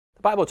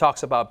The Bible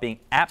talks about being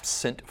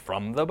absent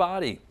from the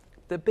body.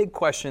 The big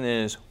question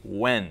is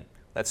when?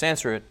 Let's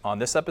answer it on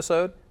this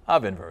episode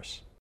of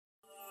Inverse.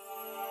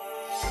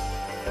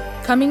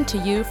 Coming to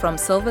you from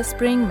Silver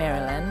Spring,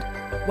 Maryland,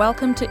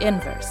 welcome to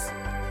Inverse,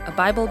 a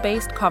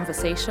Bible-based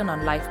conversation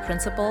on life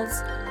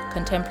principles,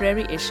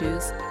 contemporary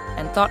issues,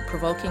 and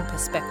thought-provoking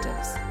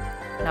perspectives.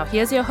 Now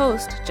here's your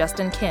host,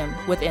 Justin Kim,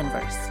 with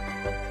Inverse.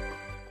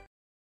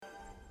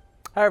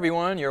 Hi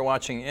everyone, you're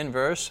watching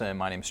Inverse, and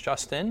my name's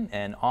Justin,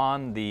 and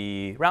on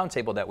the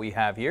roundtable that we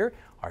have here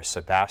are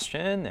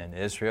Sebastian and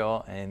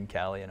Israel and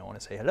Callie, and I want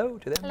to say hello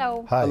to them.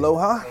 Hello. Hi.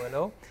 Aloha.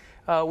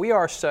 Hello. We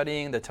are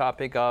studying the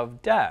topic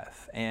of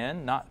death,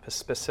 and not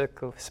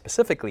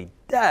specifically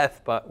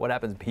death, but what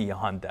happens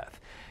beyond death.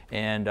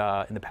 And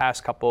in the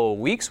past couple of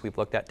weeks, we've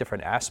looked at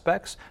different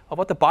aspects of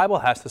what the Bible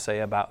has to say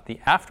about the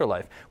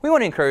afterlife. We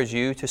want to encourage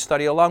you to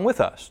study along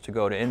with us, to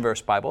go to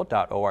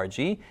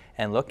inversebible.org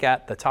and look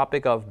at the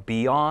topic of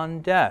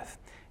beyond death.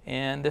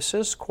 And this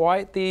is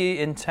quite the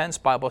intense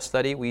Bible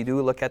study. We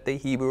do look at the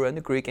Hebrew and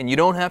the Greek, and you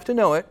don't have to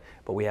know it,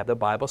 but we have the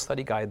Bible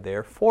study guide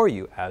there for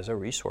you as a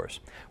resource.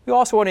 We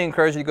also want to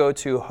encourage you to go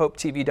to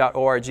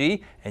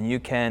hopetv.org, and you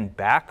can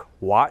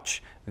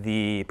watch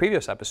the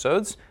previous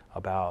episodes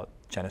about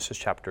Genesis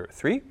chapter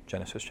 3,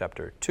 Genesis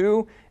chapter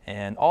 2,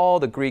 and all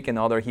the Greek and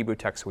other Hebrew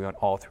texts we want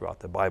all throughout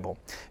the Bible.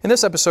 In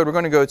this episode, we're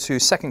going to go to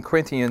 2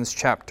 Corinthians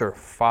chapter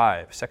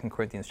 5. 2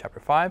 Corinthians chapter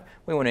 5.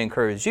 We want to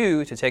encourage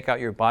you to take out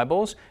your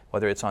Bibles,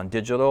 whether it's on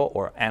digital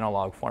or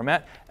analog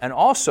format, and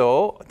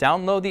also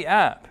download the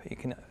app. You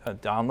can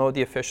download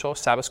the official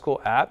Sabbath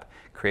School app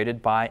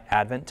created by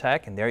Advent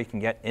Tech, and there you can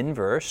get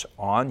Inverse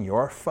on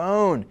your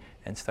phone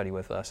and study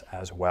with us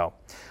as well.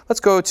 Let's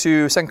go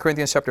to 2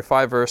 Corinthians chapter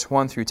 5, verse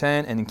 1 through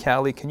 10. And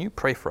Callie, can you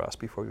pray for us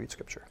before we read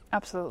Scripture?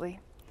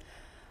 Absolutely.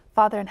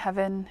 Father in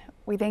heaven,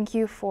 we thank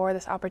you for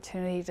this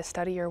opportunity to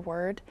study your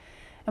word.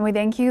 And we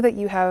thank you that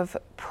you have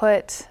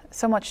put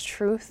so much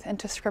truth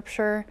into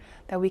Scripture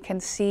that we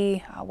can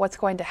see what's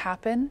going to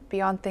happen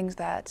beyond things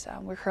that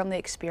we're currently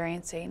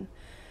experiencing.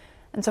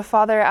 And so,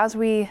 Father, as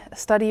we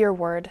study your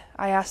word,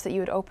 I ask that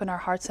you would open our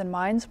hearts and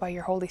minds by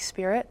your Holy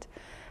Spirit.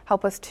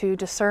 Help us to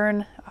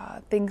discern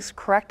things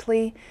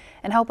correctly,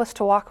 and help us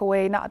to walk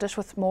away not just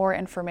with more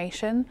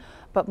information,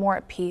 but more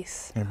at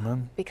peace.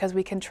 Amen. Because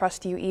we can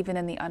trust you even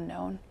in the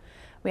unknown.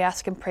 We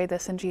ask and pray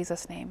this in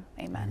Jesus' name.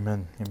 Amen.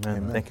 Amen.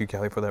 Amen. Thank you,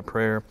 Callie, for that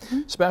prayer.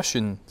 Mm-hmm.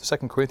 Sebastian, 2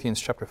 Corinthians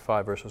chapter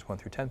 5, verses 1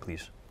 through 10,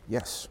 please.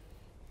 Yes.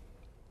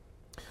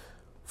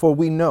 For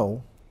we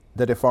know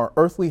that if our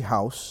earthly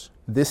house,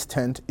 this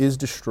tent, is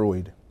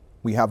destroyed,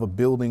 we have a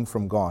building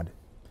from God,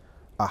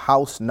 a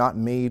house not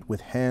made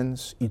with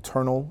hands,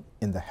 eternal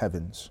in the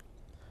heavens.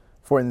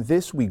 For in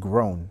this we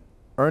groan,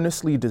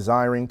 earnestly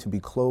desiring to be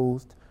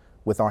clothed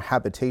with our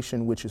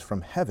habitation which is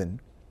from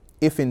heaven,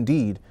 if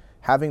indeed,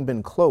 having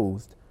been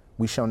clothed,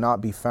 we shall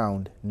not be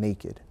found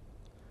naked.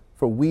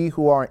 For we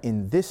who are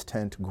in this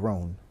tent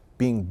groan,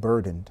 being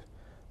burdened,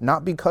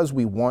 not because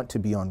we want to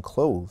be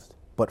unclothed,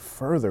 but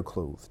further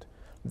clothed,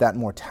 that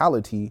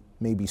mortality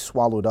may be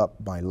swallowed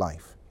up by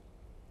life.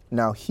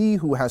 Now he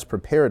who has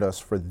prepared us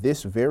for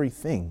this very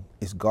thing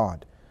is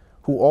God,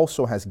 who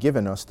also has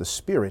given us the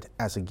Spirit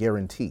as a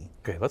guarantee.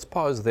 Okay, let's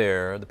pause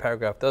there. The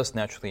paragraph does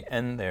naturally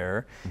end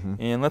there. Mm-hmm.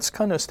 And let's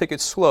kind of take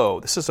it slow.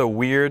 This is a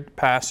weird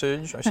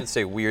passage. I should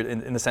say weird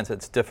in the sense that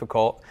it's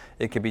difficult.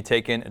 It could be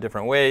taken in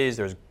different ways.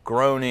 There's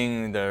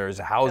groaning, there's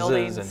houses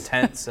Buildings. and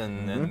tents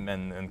and, mm-hmm.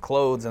 and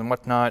clothes and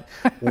whatnot.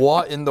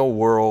 What in the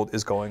world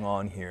is going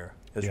on here?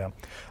 Yeah,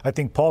 I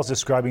think Paul's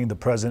describing the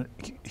present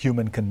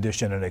human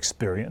condition and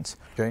experience.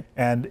 Okay.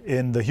 And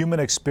in the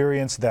human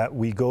experience that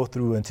we go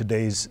through in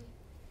today's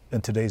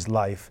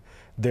life,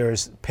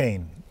 there's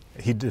pain.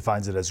 He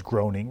defines it as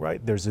groaning, right?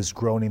 There's this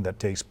groaning that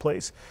takes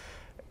place.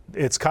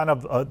 It's kind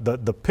of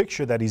the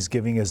picture that he's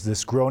giving is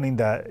this groaning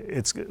that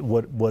it's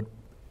what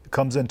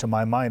comes into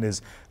my mind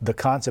is the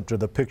concept or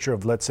the picture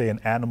of, let's say, an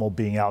animal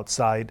being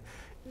outside,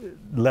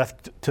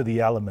 left to the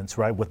elements,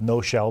 right, with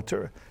no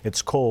shelter.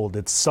 It's cold,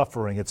 it's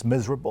suffering, it's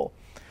miserable.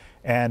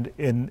 And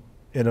in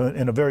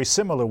a very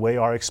similar way,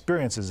 our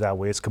experience is that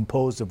way. It's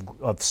composed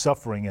of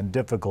suffering and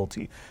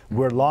difficulty.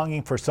 We're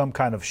longing for some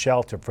kind of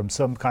shelter, from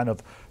some kind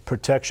of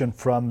protection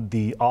from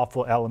the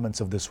awful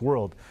elements of this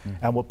world.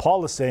 Mm-hmm. And what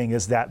Paul is saying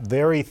is that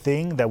very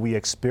thing that we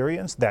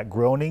experience, that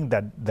groaning,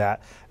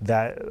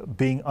 that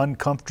being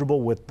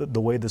uncomfortable with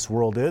the way this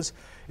world is,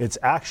 it's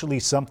actually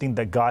something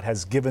that God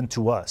has given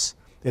to us.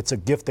 It's a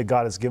gift that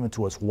God has given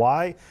to us.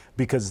 Why?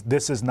 Because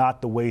this is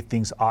not the way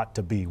things ought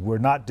to be. We're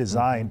not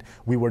designed,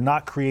 we were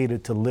not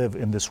created to live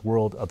in this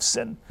world of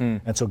sin.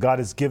 And so God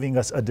is giving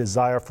us a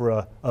desire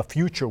for a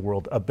future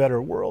world, a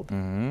better world.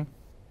 Amen.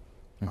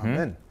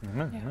 Amen.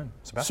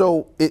 Yeah.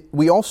 So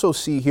we also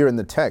see here in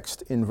the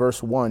text in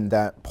verse 1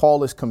 that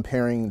Paul is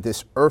comparing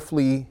this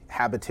earthly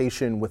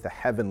habitation with a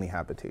heavenly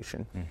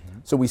habitation.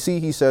 So we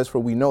see he says, for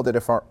we know that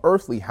if our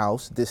earthly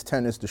house, this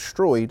tent, is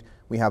destroyed,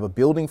 we have a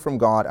building from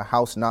God, a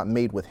house not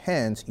made with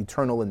hands,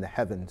 eternal in the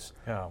heavens.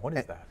 Yeah, what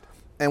is that?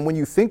 And when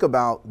you think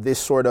about this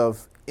sort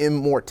of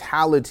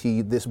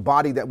immortality, this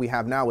body that we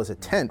have now is a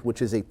tent,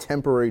 which is a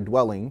temporary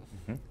dwelling,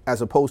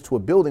 as opposed to a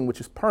building which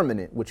is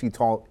permanent, which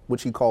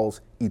he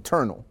calls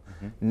eternal.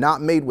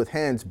 Not made with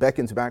hands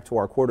beckons back to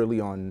our quarterly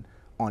on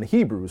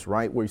Hebrews,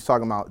 right? Where he's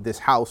talking about this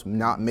house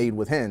not made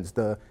with hands,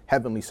 the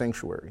heavenly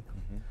sanctuary.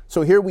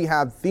 So here we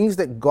have things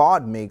that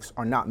God makes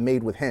are not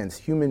made with hands.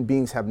 Human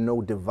beings have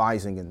no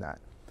devising in that.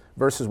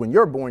 Versus when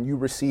you're born, you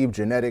receive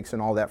genetics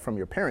and all that from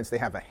your parents. They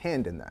have a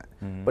hand in that.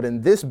 But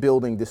in this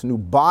building, this new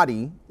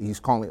body, he's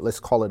calling it, let's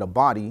call it a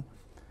body,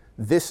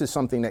 this is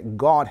something that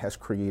God has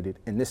created,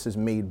 and this is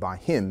made by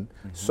him,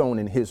 sown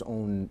in his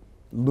own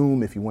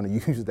loom, if you want to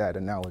use that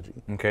analogy.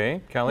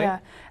 Okay, Kelly? Yeah,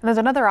 and there's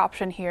another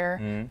option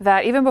here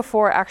that even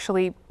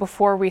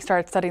before we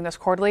started studying this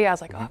quarterly, I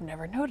was like, oh, I've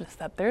never noticed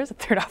that there is a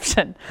third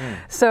option.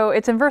 So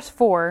it's in verse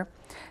 4.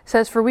 It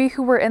says, for we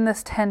who were in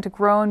this tent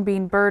groan,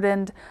 being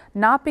burdened,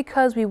 not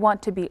because we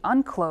want to be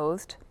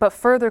unclothed, but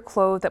further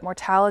clothed, that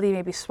mortality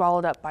may be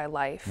swallowed up by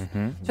life.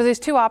 So there's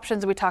two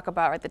options that we talk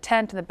about, right? The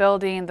tent and the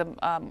building,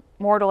 the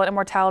mortal and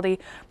immortality.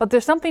 But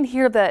there's something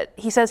here that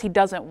he says he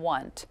doesn't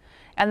want,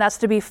 and that's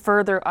to be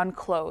further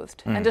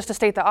unclothed. And just to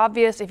state the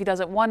obvious, if he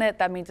doesn't want it,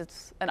 that means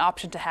it's an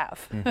option to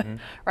have,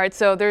 right?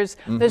 So there's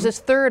this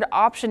third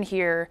option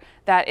here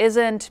that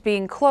isn't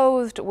being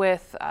clothed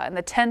with in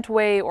the tent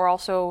way or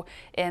also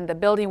in the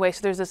building way.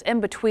 So there's this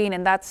in between,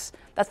 and that's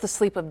the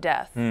sleep of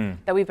death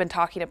that we've been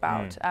talking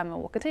about, and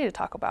we'll continue to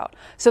talk about.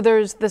 So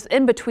there's this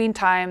in between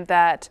time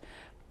that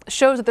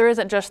shows that there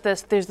isn't just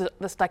this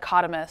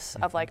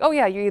dichotomous of like, oh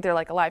yeah, you're either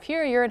like alive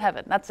here or you're in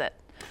heaven. That's it.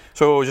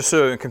 So just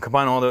so can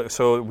combine all the,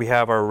 so we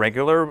have our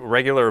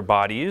regular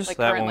bodies Like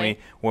that currently.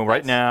 when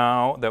right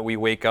now that we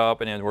wake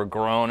up and we're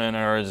groaning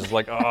or it's just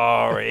like,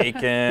 oh, we're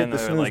aching, the or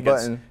snooze like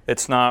button.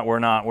 it's not, we're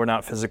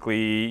not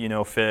physically,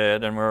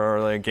 fit, and we're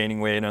like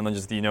gaining weight, and then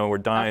just, we're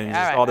dying, Okay, just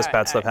all right, all this all bad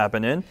right, stuff all right.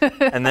 happening.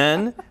 And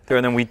then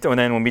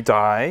when we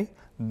die,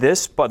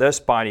 this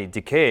body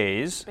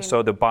decays,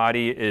 so the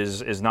body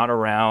is not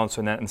around. So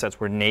in that sense,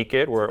 we're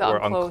naked, we're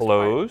unclothed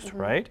unclothed, part.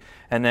 right?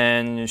 And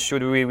then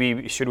should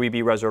we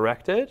be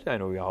resurrected? I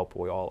know we hope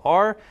we all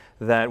are.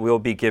 That we'll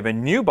be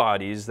given new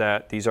bodies.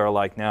 That these are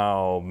like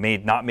now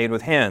not made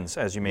with hands,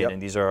 as you made, Yep.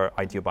 and these are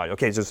ideal bodies.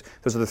 Okay, so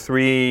those are the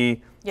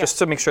three. Yeah. Just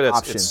to make sure that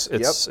Options.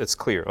 it's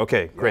clear.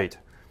 Okay, great.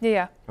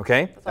 Yeah.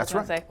 Okay. That's what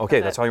I was gonna say.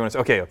 Okay, that's all you want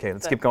to say. Okay,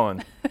 let's keep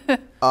going.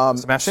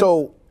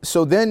 Sebastian?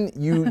 So then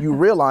you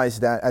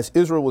realize that as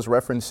Israel was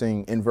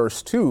referencing in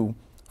verse 2,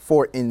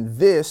 for in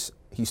this,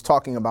 he's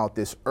talking about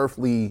this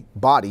earthly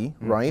body,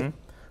 right?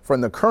 From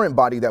the current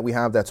body that we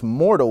have that's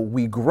mortal,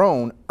 we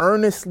groan,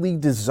 earnestly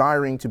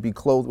desiring to be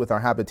clothed with our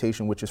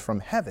habitation, which is from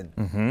heaven.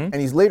 And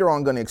he's later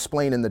on going to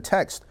explain in the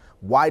text,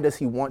 why does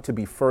he want to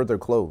be further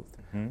clothed?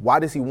 Why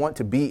does he want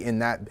to be in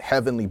that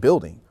heavenly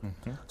building?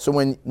 So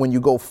when you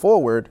go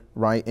forward,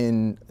 right,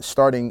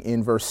 starting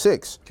in verse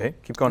 6. Okay,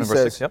 keep going he in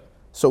verse 6, says, yep.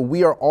 So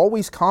we are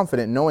always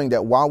confident knowing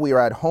that while we are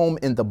at home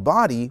in the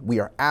body, we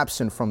are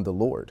absent from the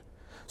Lord.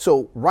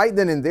 So right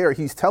then and there,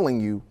 he's telling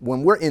you,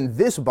 when we're in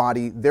this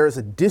body, there is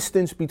a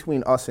distance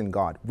between us and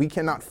God. We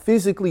cannot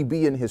physically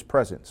be in his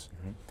presence.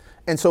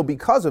 And so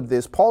because of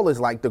this, Paul is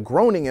like, the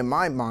groaning in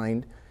my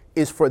mind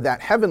is for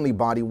that heavenly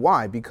body.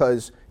 Why?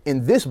 Because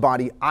in this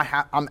body,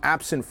 I'm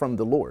absent from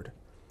the Lord.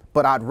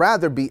 But I'd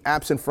rather be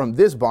absent from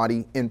this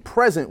body and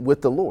present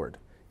with the Lord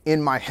in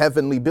my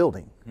heavenly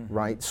building,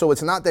 right? So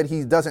it's not that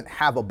he doesn't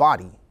have a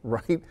body,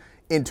 right?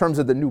 In terms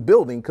of the new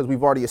building, because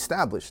we've already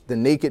established the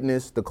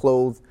nakedness, the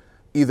clothes,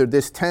 either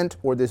this tent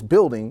or this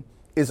building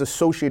is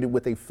associated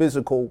with a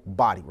physical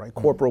body, right?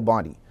 Corporal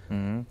body.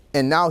 And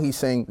now he's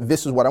saying,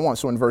 this is what I want.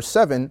 So in verse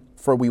 7,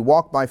 for we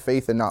walk by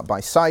faith and not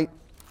by sight.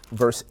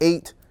 Verse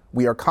 8,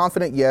 we are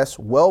confident, yes,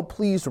 well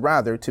pleased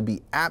rather to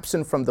be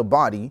absent from the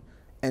body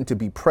and to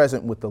be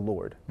present with the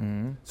Lord.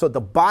 So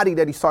the body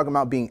that he's talking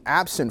about being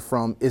absent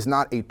from is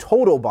not a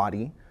total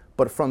body,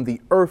 but from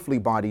the earthly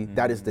body,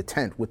 that is the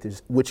tent,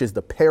 which is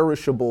the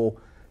perishable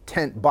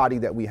tent body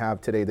that we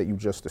have today that you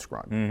just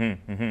described.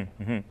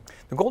 The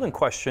golden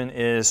question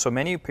is, so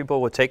many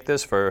people would take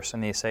this verse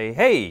and they say,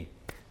 hey,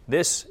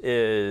 this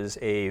is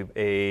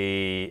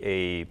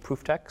a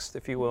proof text,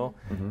 if you will,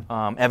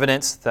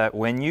 evidence that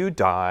when you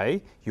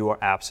die, you are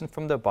absent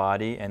from the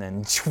body, and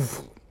then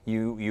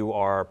you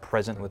are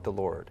present with the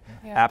Lord.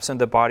 Yeah. Absent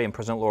the body and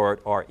present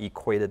Lord are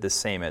equated the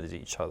same as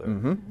each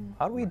other.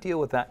 How do we deal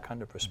with that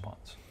kind of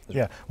response?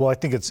 Yeah, well, I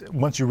think it's,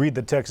 once you read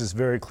the text, it's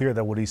very clear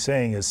that what he's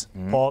saying is,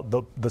 Paul,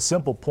 the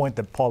simple point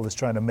that Paul is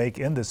trying to make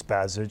in this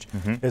passage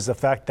is the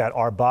fact that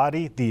our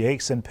body, the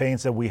aches and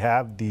pains that we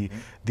have, the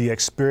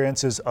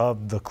experiences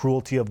of the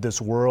cruelty of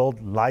this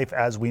world, life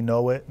as we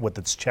know it with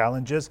its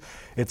challenges,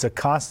 it's a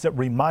constant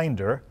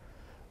reminder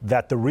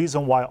that the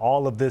reason why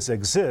all of this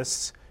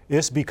exists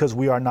is because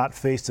we are not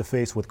face to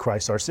face with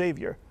Christ our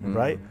Savior,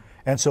 right?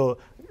 And so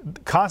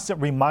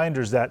constant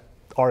reminders that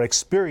our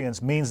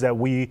experience means that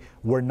we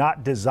were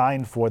not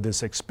designed for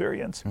this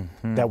experience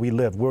that we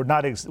live. We're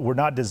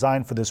not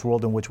designed for this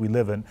world in which we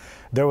live in.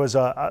 There was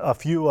a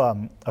few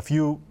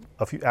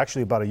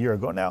actually about a year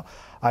ago now,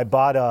 I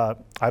bought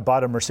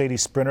a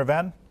Mercedes Sprinter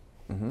van,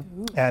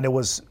 And it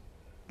was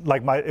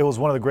like it was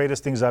one of the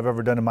greatest things I've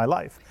ever done in my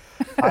life.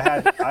 I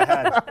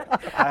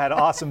had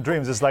awesome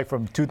dreams. It's like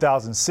from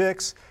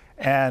 2006,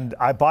 and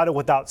I bought it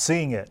without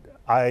seeing it.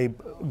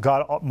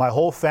 My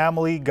whole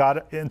family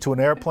got into an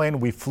airplane.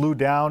 We flew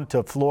down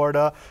to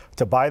Florida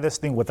to buy this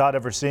thing without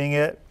ever seeing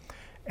it.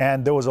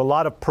 And there was a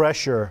lot of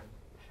pressure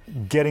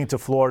getting to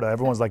Florida.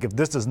 Everyone's like, if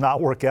this does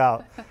not work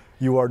out,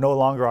 you are no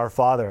longer our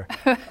father.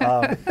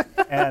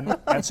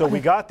 And so we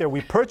got there,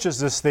 we purchased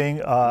this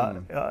thing,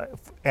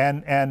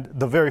 and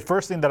the very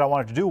first thing that I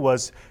wanted to do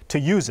was to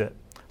use it.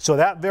 So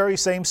that very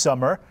same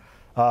summer,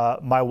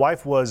 my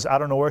wife was, I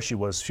don't know where she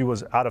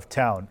was out of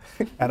town.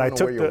 And I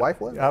took where your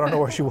wife was? I don't know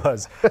where she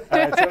was.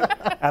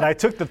 And I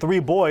took the 3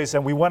 boys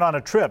and we went on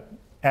a trip.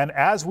 And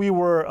as we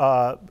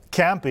were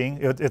camping,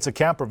 it's a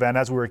camper van,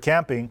 as we were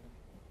camping,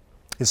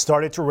 it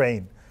started to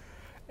rain.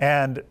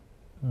 And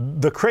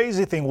the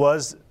crazy thing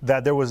was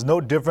that there was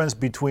no difference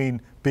between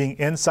being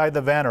inside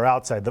the van or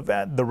outside the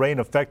van. The rain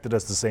affected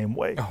us the same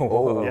way.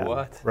 Oh, yeah.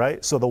 What?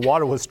 Right? So the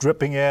water was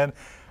dripping in.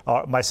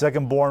 My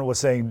second born was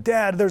saying,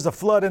 "Dad, there's a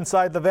flood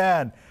inside the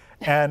van."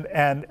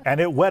 And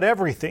it wet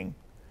everything.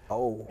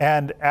 Oh.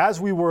 And as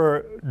we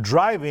were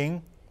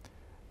driving,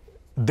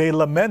 they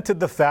lamented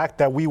the fact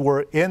that we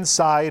were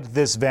inside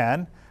this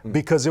van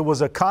because it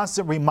was a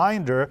constant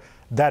reminder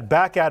that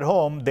back at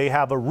home they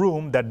have a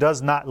room that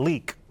does not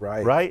leak.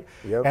 Right?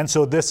 Yep. And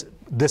so this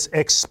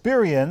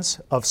experience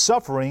of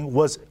suffering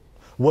was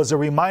a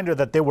reminder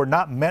that they were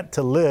not meant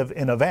to live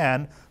in a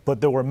van, but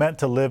they were meant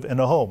to live in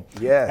a home.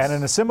 Yes. And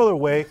in a similar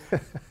way,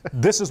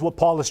 this is what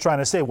Paul is trying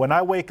to say. When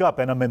I wake up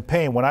and I'm in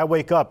pain, when I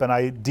wake up and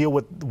I deal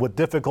with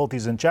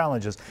difficulties and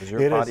challenges, Is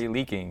your body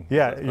leaking?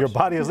 Yeah, your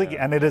body is leaking.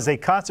 And it is a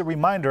constant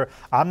reminder,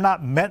 I'm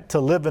not meant to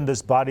live in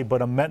this body,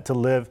 but I'm meant to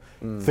live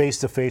face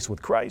to face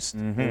with Christ.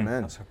 Amen.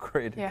 That's a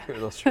great Yeah.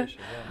 illustration.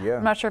 Yeah.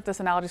 I'm not sure if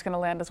this analogy is going to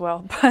land as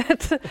well,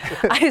 but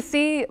I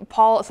see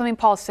something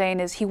Paul's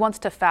saying is he wants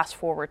to fast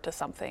forward to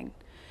something.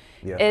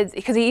 Yeah.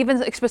 Because he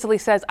even explicitly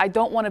says, I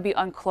don't want to be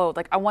unclothed.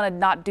 Like, I want to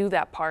not do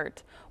that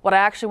part. What I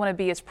actually want to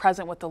be is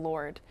present with the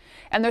Lord.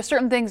 And there's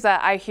certain things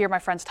that I hear my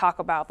friends talk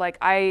about. Like,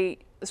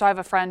 so I have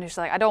a friend who's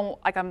like,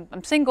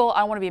 I'm single, I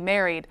don't want to be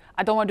married.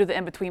 I don't want to do the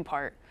in-between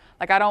part.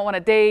 Like, I don't want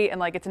to date and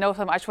like get to know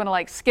someone. I just want to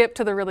like skip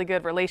to the really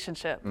good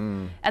relationship.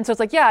 And so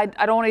it's like, yeah,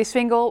 I don't want to be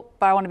single,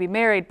 but I want to be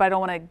married, but I don't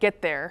want to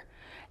get there.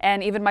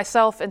 And even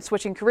myself in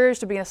switching careers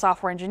to being a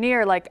software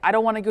engineer, like I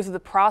don't want to go through the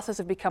process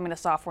of becoming a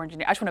software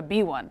engineer. I just want to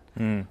be one.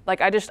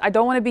 Like I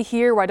don't want to be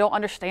here where I don't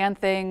understand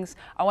things.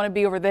 I want to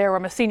be over there where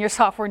I'm a senior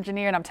software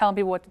engineer and I'm telling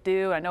people what to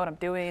do and I know what I'm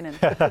doing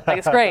and like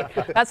it's great.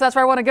 That's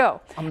where I want to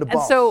go. I'm the and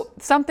boss. so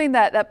something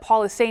that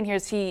Paul is saying here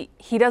is he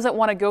doesn't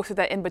want to go through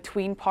that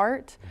in-between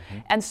part.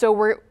 And so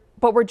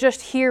we're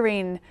just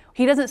hearing,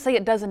 he doesn't say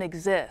it doesn't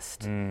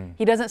exist.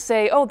 He doesn't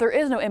say, oh, there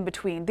is no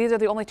in-between. These are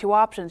the only 2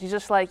 options. He's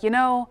just like,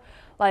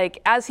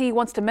 like as he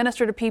wants to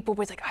minister to people,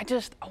 but he's like,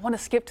 I want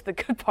to skip to the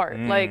good part.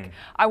 Like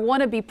I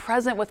want to be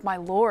present with my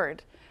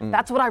Lord.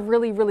 That's what I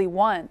really, really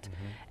want.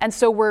 And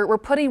so we're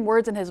putting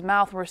words in his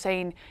mouth.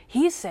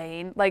 He's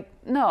saying like,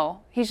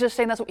 no, he's just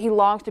saying that's what he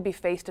longs to be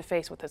face to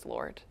face with his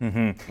Lord.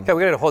 Okay,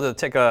 we got to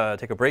take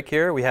a break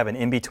here. We have an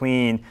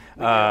in-between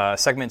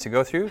segment to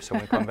go through. So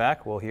when we come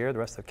back, we'll hear the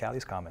rest of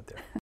Callie's comment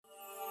there.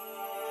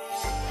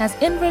 Has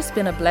Inverse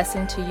been a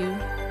blessing to you?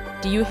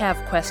 Do you have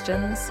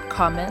questions,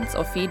 comments,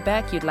 or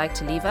feedback you'd like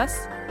to leave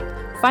us?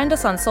 Find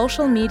us on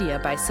social media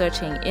by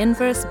searching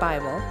Inverse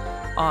Bible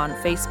on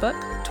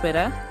Facebook,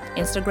 Twitter,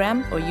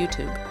 Instagram, or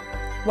YouTube.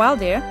 While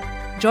there,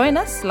 join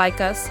us, like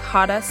us,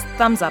 heart us,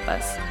 thumbs up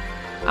us.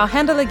 Our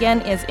handle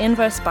again is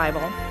Inverse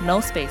Bible,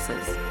 no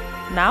spaces.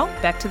 Now,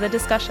 back to the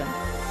discussion.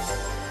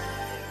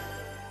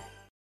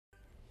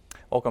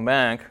 Welcome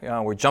back.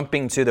 We're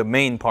jumping to the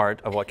main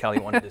part of what Callie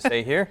wanted to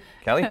say here.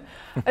 Callie?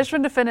 I just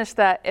wanted to finish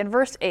that in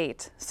verse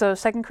 8. So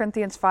 2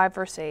 Corinthians 5,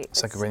 verse 8.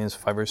 2 Corinthians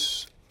 5,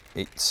 verse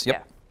 8. Yep.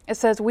 Yeah. It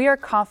says, we are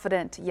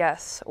confident,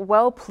 yes,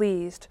 well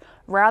pleased,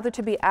 rather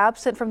to be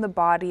absent from the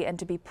body and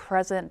to be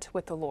present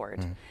with the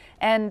Lord.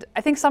 And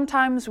I think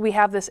sometimes we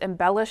have this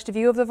embellished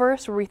view of the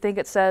verse where we think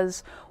it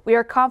says, we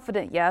are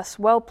confident, yes,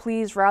 well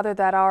pleased, rather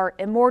that our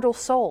immortal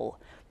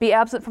soul be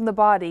absent from the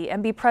body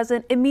and be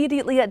present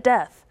immediately at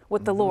death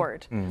with the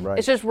Lord. Right.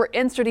 It's just we're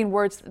inserting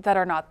words that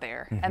are not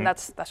there. And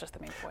that's just the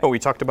main point. Well, we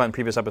talked about in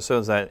previous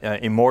episodes that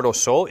immortal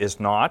soul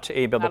is not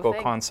a biblical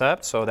thing.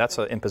 concept, so that's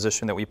an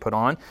imposition that we put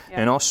on.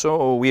 Yeah. And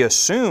also, we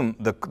assume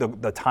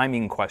the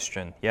timing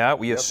question. Yeah,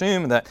 we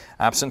assume that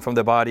absent from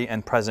the body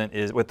and present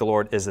is with the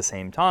Lord is the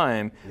same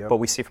time. But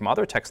we see from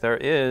other texts there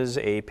is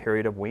a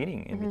period of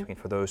waiting in between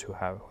for those who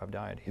have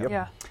died.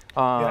 Yeah.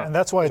 Yeah, and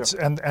that's why it's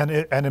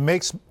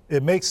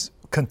it makes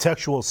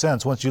contextual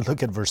sense once you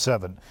look at verse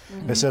 7.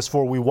 It says,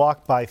 "For we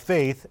walk by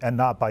faith and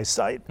not by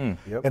sight."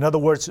 In other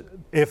words,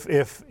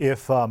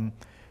 if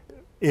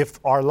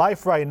our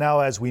life right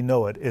now as we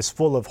know it is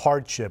full of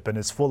hardship and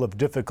it's full of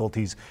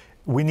difficulties,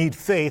 we need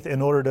faith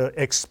in order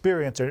to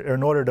experience, or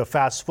in order to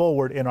fast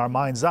forward in our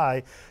mind's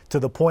eye to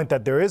the point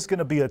that there is going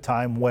to be a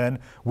time when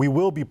we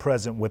will be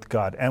present with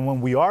God. And when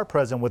we are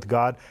present with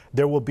God,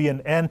 there will be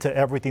an end to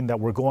everything that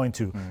we're going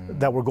through.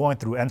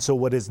 And so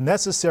what is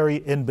necessary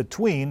in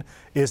between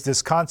is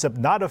this concept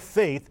not of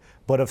faith,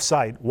 but of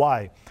sight.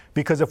 Why?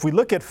 Because if we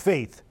look at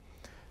faith,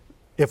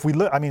 if we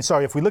look at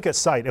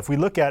sight, if we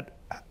look at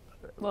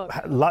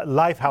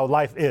life, how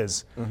life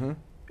is,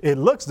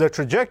 the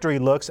trajectory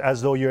looks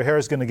as though your hair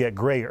is going to get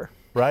grayer,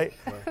 right?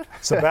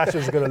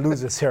 Sebastian's going to lose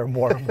his hair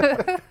more,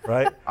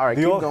 right? All right,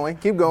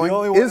 keep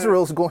going.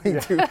 Israel's going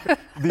to.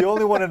 The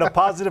only one in a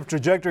positive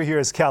trajectory here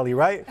is Kelly,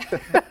 right?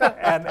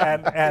 And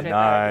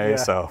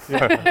nice.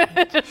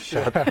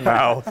 Shut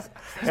mouth.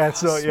 And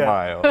so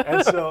Smile.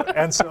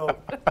 And so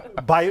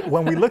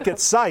when we look at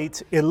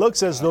sight, it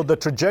looks as though the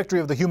trajectory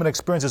of the human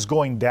experience is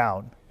going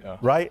down. Yeah.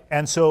 Right?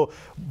 And so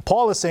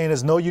Paul is saying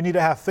no, you need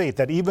to have faith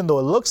that even though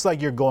it looks like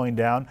you're going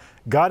down,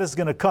 God is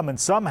going to come and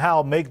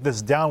somehow make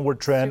this downward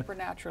trend.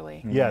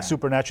 Supernaturally. Yeah,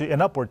 supernaturally,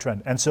 an upward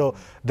trend. And so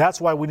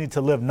that's why we need to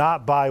live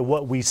not by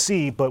what we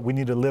see, but we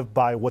need to live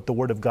by what the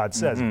Word of God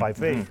says, by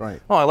faith. Right.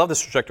 Oh, I love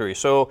this trajectory.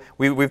 So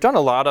we've done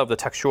a lot of the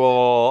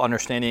textual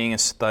understanding and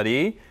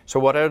study. So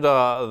what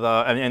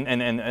are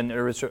and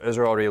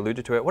Israel already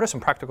alluded to it, what are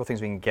some practical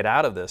things we can get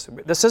out of this?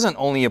 This isn't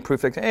only a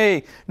proof that,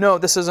 hey, no,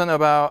 this isn't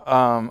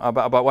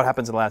about what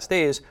happens in the last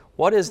days.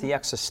 What is the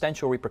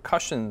existential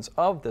repercussions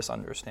of this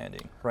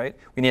understanding, right?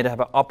 We need to have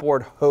an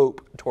upward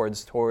hope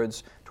towards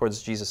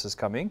Jesus'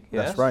 coming.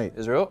 Yes? That's right.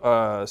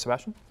 Israel,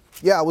 Sebastian?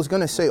 Yeah, I was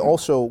going to say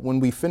also, when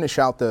we finish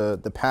out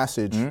the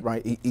passage,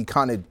 right, he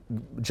kind of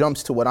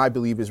jumps to what I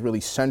believe is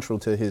really central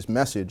to his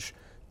message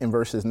in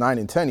verses 9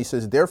 and 10. He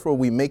says, therefore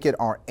we make it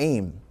our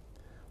aim,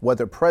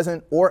 whether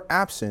present or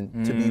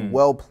absent, to be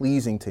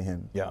well-pleasing to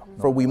him. Yeah.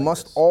 For we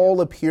must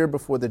all appear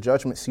before the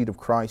judgment seat of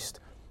Christ,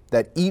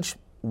 that each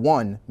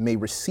one may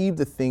receive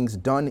the things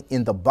done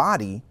in the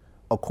body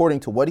according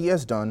to what he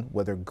has done,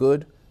 whether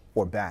good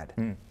or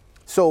bad.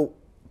 So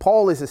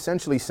Paul is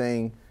essentially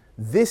saying,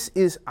 this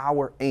is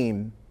our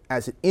aim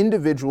as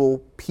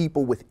individual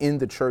people within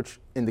the church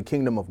in the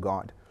kingdom of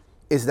God,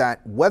 is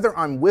that whether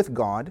I'm with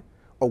God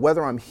or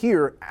whether I'm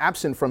here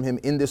absent from him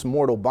in this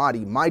mortal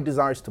body, my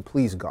desire is to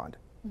please God.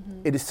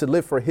 It is to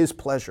live for his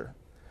pleasure.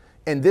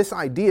 And this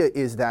idea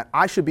is that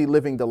I should be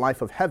living the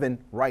life of heaven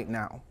right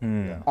now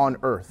on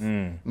earth.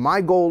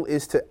 My goal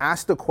is to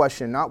ask the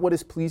question, not what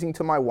is pleasing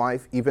to my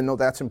wife, even though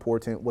that's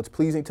important, what's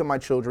pleasing to my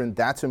children,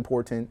 that's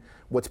important,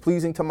 what's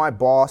pleasing to my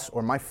boss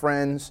or my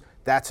friends,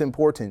 that's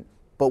important.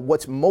 But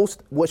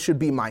what should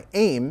be my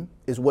aim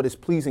is what is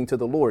pleasing to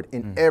the Lord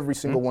in every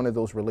single one of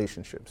those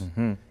relationships.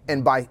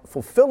 And by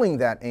fulfilling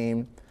that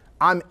aim,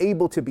 I'm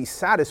able to be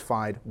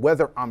satisfied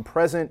whether I'm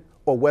present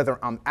or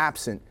whether I'm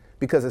absent.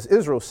 Because as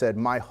Israel said,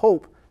 my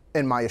hope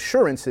and my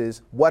assurance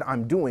is what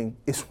I'm doing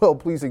is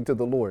well-pleasing to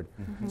the Lord.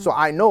 So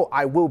I know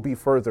I will be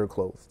further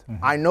clothed.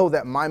 I know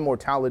that my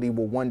mortality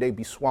will one day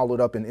be swallowed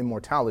up in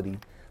immortality,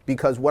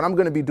 because what I'm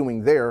going to be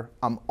doing there,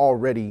 I'm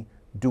already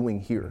doing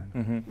here.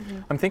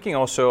 I'm thinking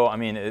also,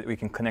 we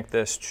can connect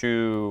this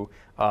to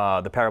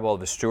the parable of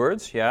the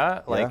stewards,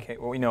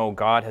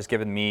 God has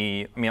given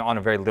me, on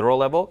a very literal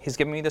level, he's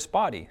given me this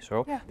body.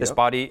 So this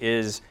body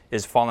is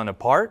fallen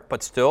apart,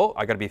 but still,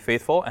 I got to be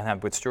faithful and have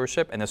good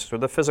stewardship. And this is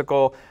the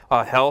physical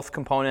health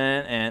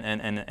component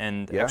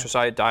and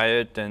exercise,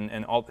 diet,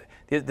 and all.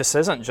 This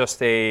isn't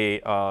just a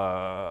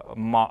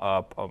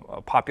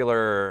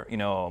popular,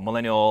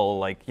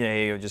 millennial,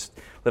 just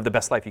live the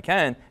best life you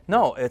can.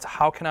 No, it's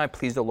how can I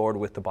please the Lord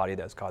with the body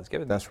that God's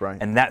given me. That's right.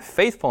 And that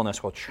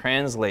faithfulness will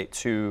translate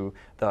to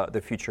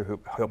the future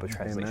hope of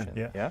translation.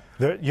 Amen.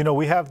 There,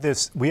 we have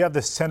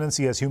this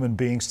tendency as human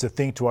beings to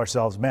think to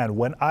ourselves, man,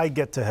 when I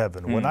get to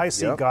heaven, when I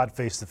see God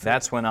face to face,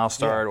 that's when I'll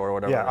start or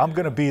whatever. Yeah, I'm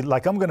gonna be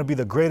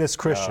the greatest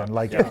Christian.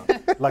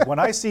 Like when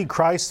I see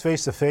Christ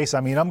face to face,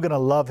 I'm gonna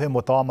love him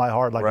with all my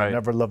heart, like I've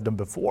never loved him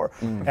before.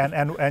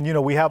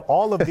 And we have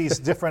all of these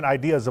different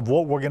ideas of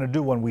what we're gonna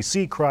do when we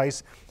see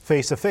Christ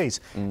face to face.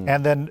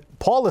 And then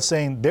Paul is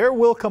saying there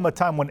will come a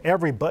time when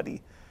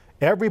everybody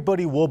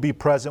will be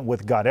present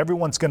with God.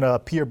 Everyone's going to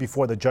appear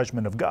before the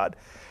judgment of God.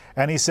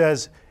 And he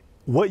says,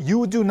 what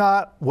you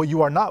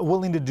are not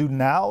willing to do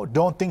now,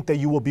 don't think that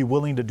you will be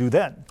willing to do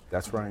then.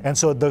 That's right. And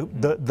so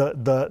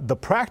the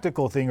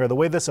practical thing, or the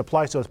way this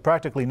applies to us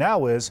practically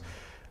now, is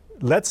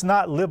let's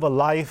not live a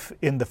life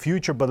in the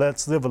future, but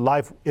let's live a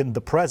life in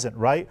the present,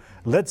 right?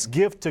 Let's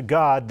give to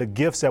God the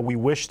gifts that we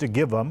wish to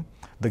give him.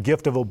 The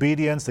gift of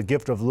obedience, the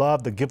gift of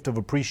love, the gift of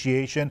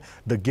appreciation,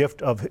 the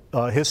gift of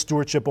his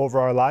stewardship over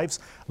our lives.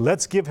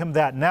 Let's give him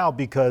that now,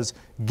 because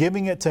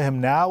giving it to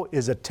him now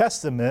is a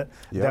testament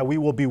that we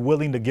will be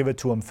willing to give it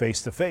to him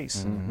face to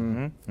face. I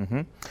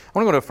want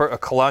to go to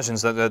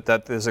Colossians,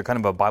 that is a kind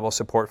of a Bible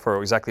support for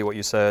exactly what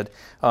you said.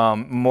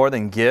 More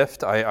than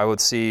gift, I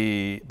would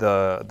see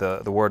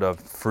the word of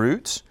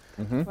fruit.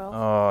 10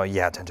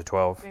 to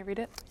 12. May I read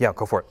it? Yeah,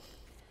 go for it.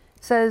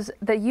 Says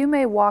that you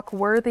may walk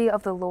worthy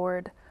of the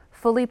Lord,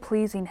 fully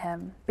pleasing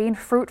him, being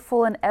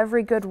fruitful in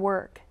every good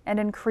work, and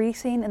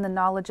increasing in the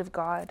knowledge of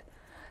God,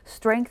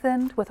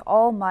 strengthened with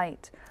all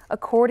might,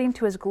 according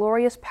to his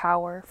glorious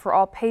power, for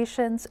all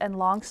patience and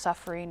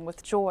long-suffering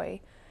with joy,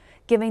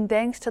 giving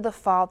thanks to the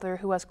Father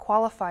who has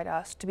qualified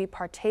us to be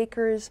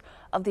partakers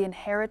of the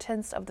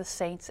inheritance of the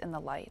saints in the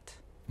light.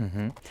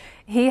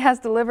 He has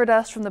delivered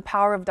us from the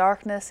power of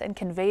darkness and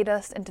conveyed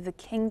us into the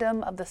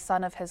kingdom of the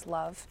Son of his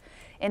love,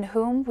 in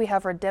whom we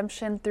have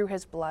redemption through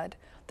his blood,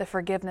 the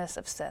forgiveness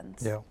of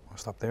sins. Yeah, I'll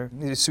stop there.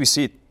 So we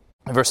see it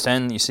in verse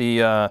 10, you see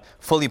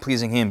fully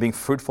pleasing him, being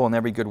fruitful in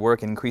every good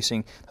work and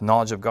increasing the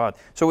knowledge of God.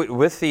 So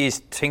with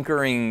these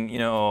tinkering,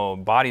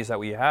 bodies that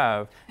we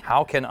have,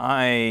 how can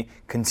I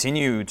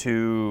continue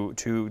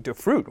to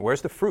fruit?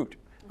 Where's the fruit?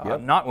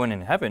 Not when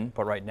in heaven,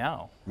 but right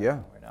now. Yeah.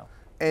 Right now.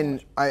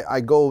 And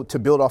I go to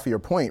build off of your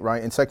point,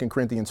 right? In 2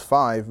 Corinthians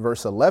 5,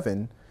 verse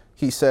 11,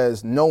 he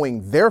says,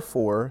 knowing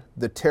therefore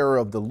the terror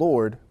of the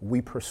Lord,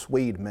 we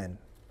persuade men,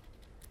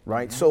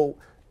 right? So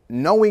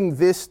knowing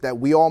this, that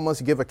we all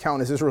must give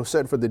account, as Israel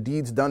said, for the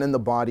deeds done in the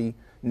body,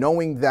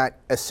 knowing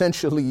that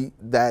essentially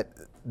that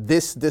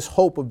this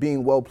hope of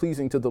being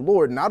well-pleasing to the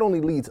Lord not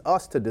only leads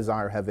us to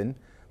desire heaven,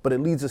 but it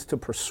leads us to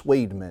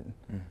persuade men,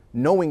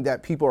 knowing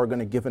that people are going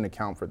to give an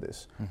account for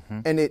this.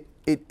 And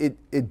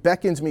it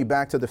beckons me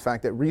back to the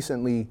fact that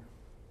recently,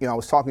 I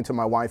was talking to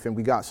my wife and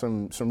we got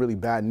some really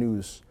bad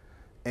news.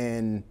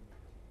 And,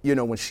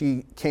 when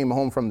she came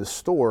home from the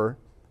store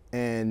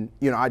and,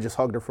 I just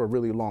hugged her for a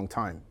really long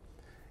time.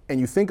 And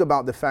you think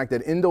about the fact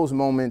that in those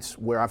moments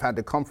where I've had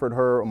to comfort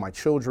her or my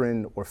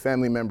children or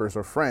family members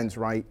or friends,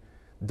 right?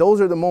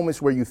 Those are the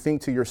moments where you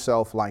think to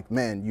yourself like,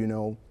 man,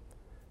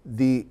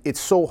 it's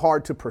so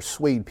hard to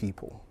persuade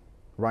people,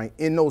 right?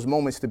 In those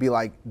moments to be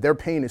like, their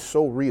pain is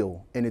so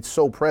real and it's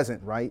so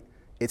present, right?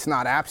 It's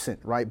not absent,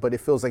 right? But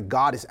it feels like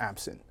God is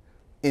absent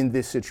in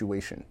this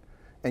situation.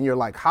 And you're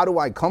like, how do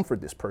I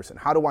comfort this person?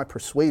 How do I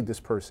persuade this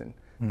person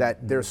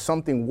that there's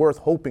something worth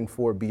hoping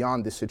for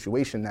beyond this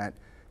situation, that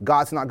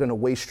God's not going to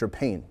waste your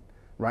pain,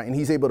 right? And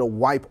he's able to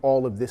wipe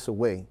all of this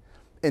away.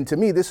 And to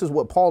me, this is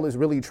what Paul is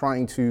really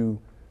trying to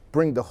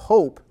bring the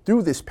hope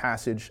through this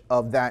passage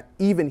of that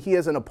even he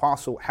as an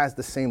apostle has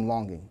the same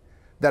longing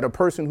that a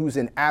person who's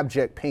in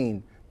abject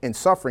pain and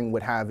suffering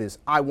would have is,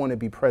 I want to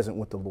be present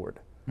with the Lord.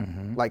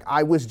 Like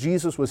I wish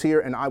Jesus was here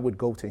and I would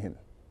go to him,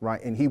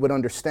 right? And he would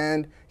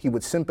understand, he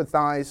would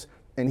sympathize,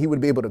 and he would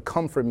be able to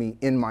comfort me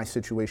in my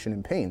situation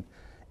and pain.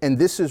 And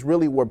this is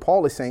really where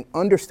Paul is saying,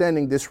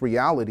 understanding this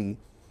reality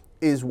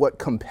is what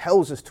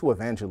compels us to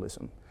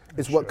evangelism,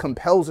 is what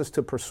compels us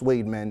to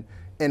persuade men,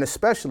 and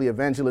especially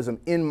evangelism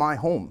in my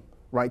home,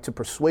 right? To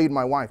persuade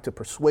my wife, to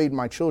persuade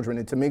my children,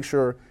 and to make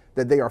sure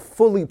that they are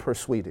fully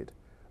persuaded,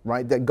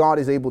 right? That God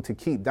is able to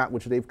keep that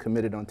which they've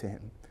committed unto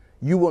him.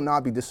 You will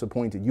not be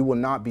disappointed. You will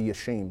not be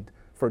ashamed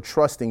for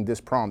trusting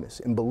this promise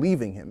and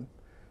believing him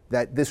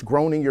that this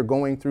groaning you're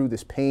going through,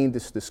 this pain,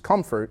 this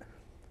discomfort,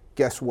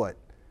 guess what?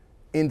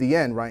 In the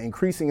end, right,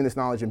 increasing in this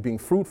knowledge and being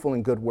fruitful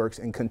in good works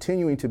and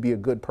continuing to be a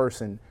good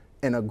person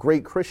and a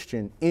great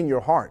Christian in your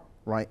heart,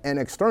 right, and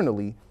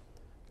externally,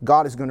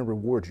 God is going to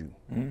reward you,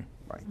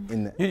 right?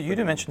 You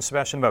did mention,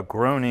 Sebastian, about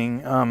groaning.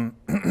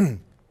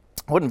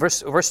 What in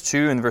verse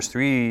 2 and verse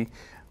 3,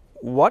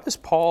 what does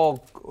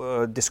Paul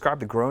describe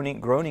the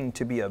groaning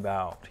to be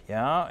about?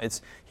 Yeah,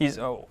 he's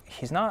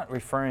not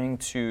referring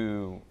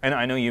to, and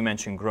I know you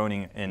mentioned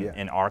groaning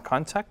in our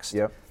context.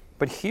 Yep.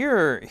 But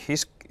here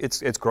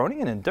it's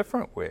groaning in a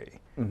different way.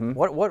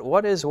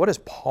 What is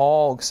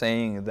Paul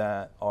saying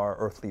that our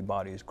earthly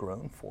bodies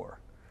groan for?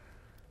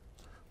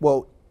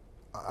 Well,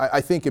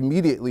 I think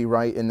immediately,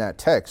 right, in that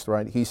text,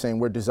 right, he's saying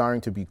we're desiring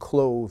to be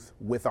clothed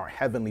with our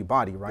heavenly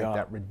body, right? Yeah.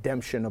 That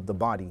redemption of the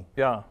body.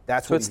 Yeah.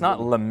 That's so what it's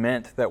not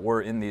lament that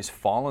we're in these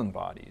fallen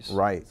bodies.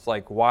 Right. It's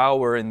like while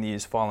we're in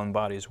these fallen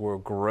bodies, we're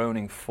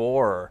groaning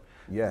for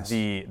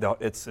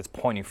it's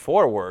pointing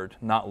forward,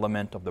 not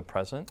lament of the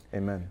present.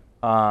 Amen.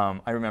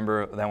 I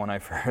remember that when I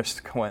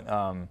first went,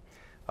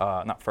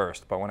 not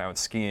first, but when I was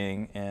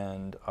skiing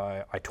and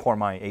I tore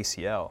my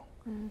ACL.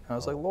 I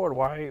was like, Lord,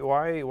 why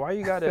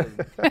you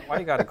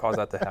gotta cause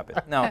that to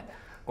happen? Now,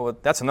 well,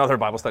 that's another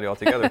Bible study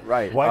altogether.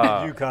 Right.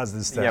 Why did you cause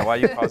this to happen? Yeah, why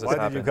you cause this to Why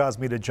happen? did you cause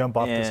me to jump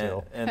off this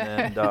hill?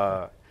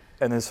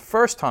 And this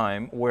first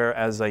time, where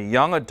as a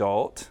young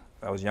adult,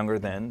 I was younger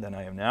then than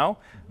I am now,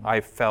 I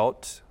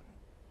felt,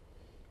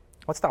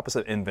 what's the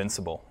opposite of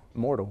invincible?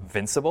 Mortal.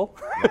 Vincible?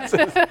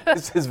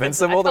 Is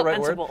vincible the right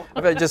word?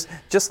 I mean,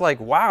 just like,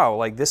 wow,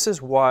 like this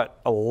is what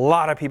a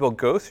lot of people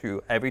go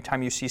through every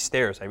time you see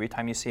stairs, every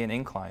time you see an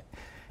incline.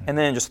 And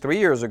then just 3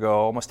 years ago,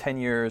 almost 10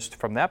 years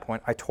from that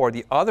point, I tore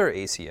the other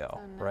ACL,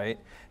 right?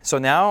 So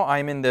now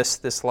I'm in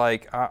this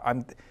like,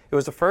 it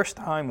was the first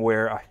time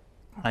where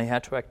I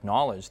had to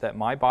acknowledge that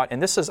my body,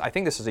 and I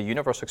think this is a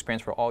universal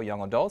experience for all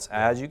young adults.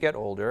 As you get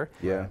older,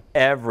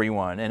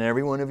 everyone and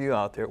every one of you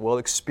out there will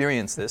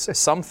experience this.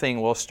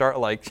 Something will start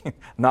like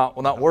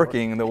not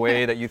working the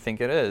way that you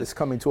think it is. It's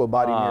coming to a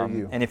body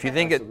near you. And if you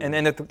think it,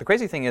 and the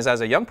crazy thing is,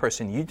 as a young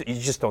person, you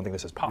just don't think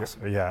this is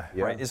possible.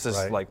 Right? It's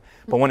just like,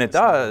 but when it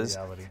does,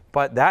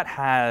 but that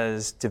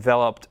has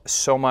developed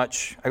so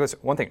much. I guess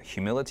one thing,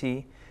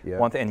 humility.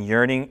 One thing,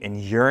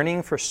 and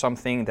yearning for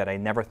something that I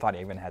never thought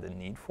I even had a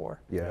need for.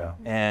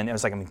 And it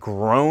was like I'm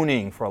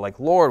groaning for,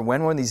 like, Lord,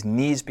 when will these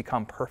knees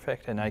become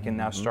perfect and I can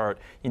now start,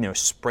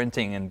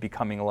 sprinting and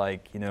becoming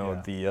like,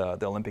 the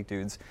Olympic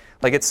dudes.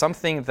 Like, it's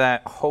something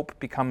that hope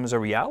becomes a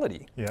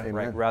reality,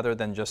 right? Rather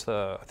than just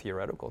a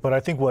theoretical thing. But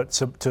I think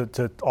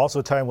to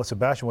also tie in what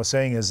Sebastian was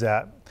saying is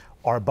that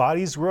our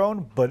bodies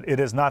groan, but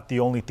it is not the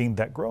only thing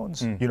that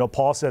groans.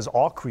 Paul says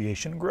all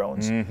creation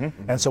groans.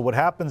 And so what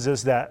happens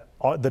is that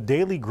the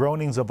daily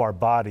groanings of our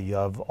body,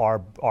 of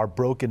our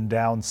broken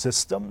down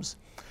systems,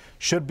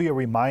 should be a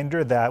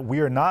reminder that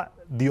we are not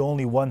the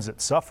only ones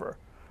that suffer,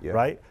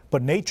 right?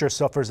 But nature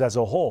suffers as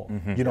a whole.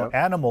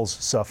 Animals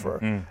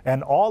suffer.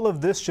 And all of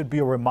this should be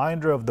a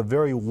reminder of the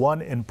very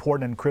one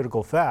important and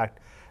critical fact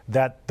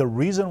that the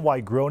reason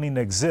why groaning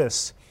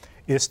exists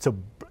is to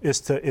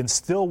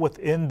instill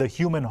within the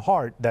human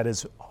heart that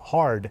is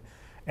hard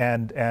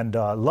and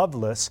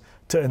loveless,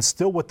 to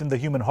instill within the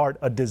human heart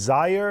a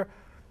desire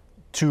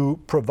to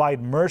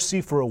provide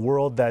mercy for a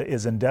world that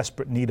is in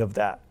desperate need of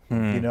that.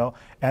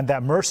 And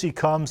that mercy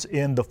comes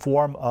in the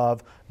form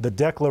of the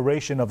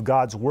declaration of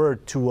God's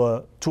word to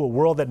a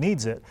world that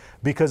needs it,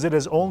 because it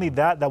is only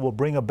that will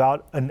bring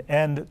about an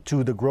end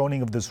to the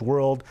groaning of this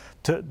world,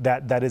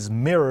 that is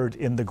mirrored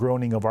in the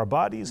groaning of our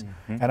bodies.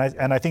 And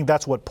I think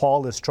that's what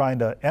Paul is trying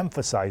to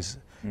emphasize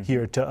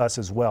here to us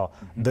as well.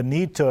 The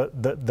need to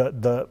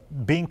the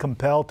being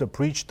compelled to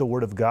preach the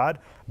word of God,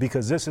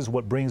 because this is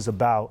what brings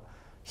about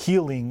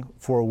healing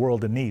for a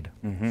world in need.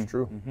 It's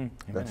true.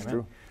 That's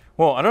true.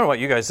 Well, I don't know about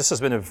you guys. This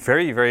has been a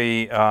very,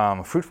 very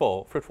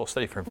fruitful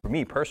study for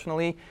me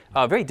personally.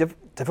 Very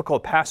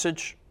difficult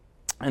passage,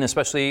 and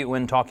especially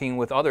when talking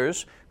with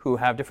others who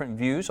have different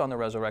views on the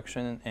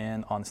resurrection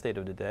and on the state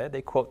of the dead.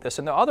 They quote this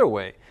in the other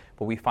way,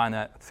 but we find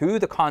that through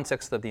the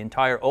context of the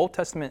entire Old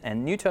Testament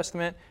and New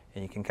Testament,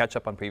 and you can catch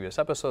up on previous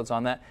episodes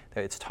on that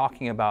it's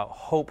talking about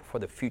hope for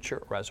the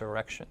future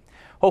resurrection.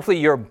 Hopefully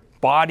your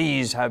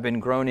bodies have been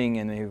groaning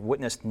and you've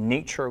witnessed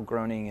nature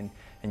groaning,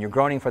 and you're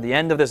groaning for the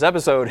end of this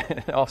episode.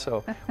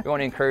 Also, we want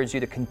to encourage you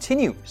to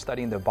continue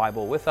studying the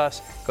Bible with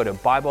us. Go to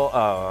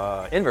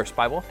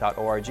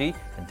inversebible.org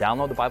and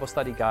download the Bible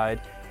study guide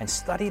and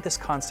study this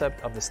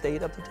concept of the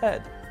state of the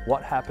dead.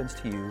 What happens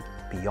to you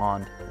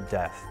beyond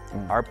death?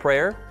 Our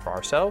prayer for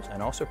ourselves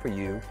and also for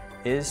you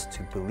is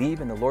to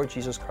believe in the Lord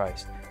Jesus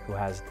Christ, who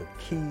has the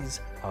keys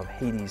of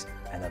Hades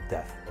and of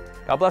death.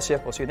 God bless you.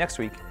 We'll see you next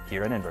week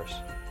here in Inverse.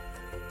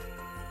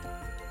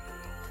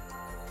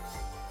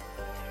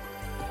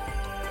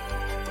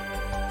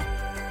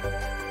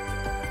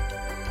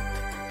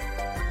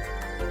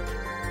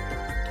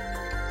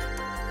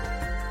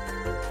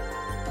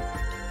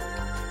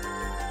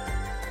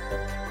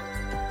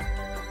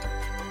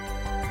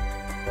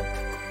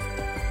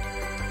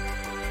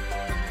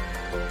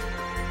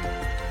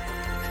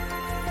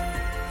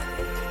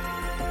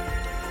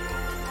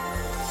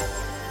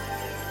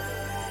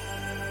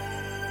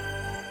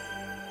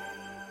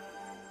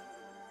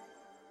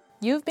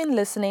 You've been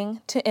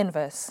listening to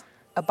Inverse,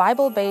 a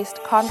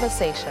Bible-based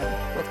conversation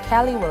with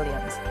Callie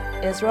Williams,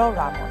 Israel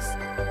Ramos,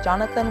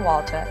 Jonathan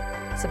Walter,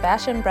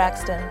 Sebastian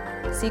Braxton,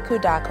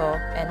 Siku Dako,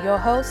 and your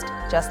host,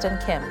 Justin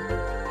Kim.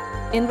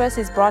 Inverse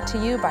is brought to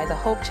you by the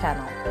Hope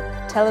Channel,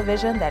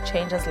 television that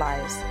changes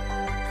lives.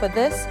 For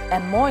this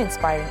and more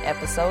inspiring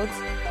episodes,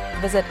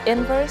 visit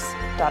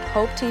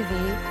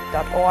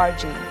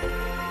inverse.hopetv.org.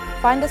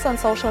 Find us on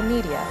social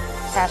media,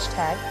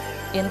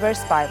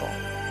 #InverseBible.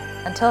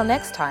 Until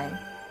next time,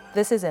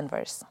 this is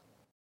Inverse.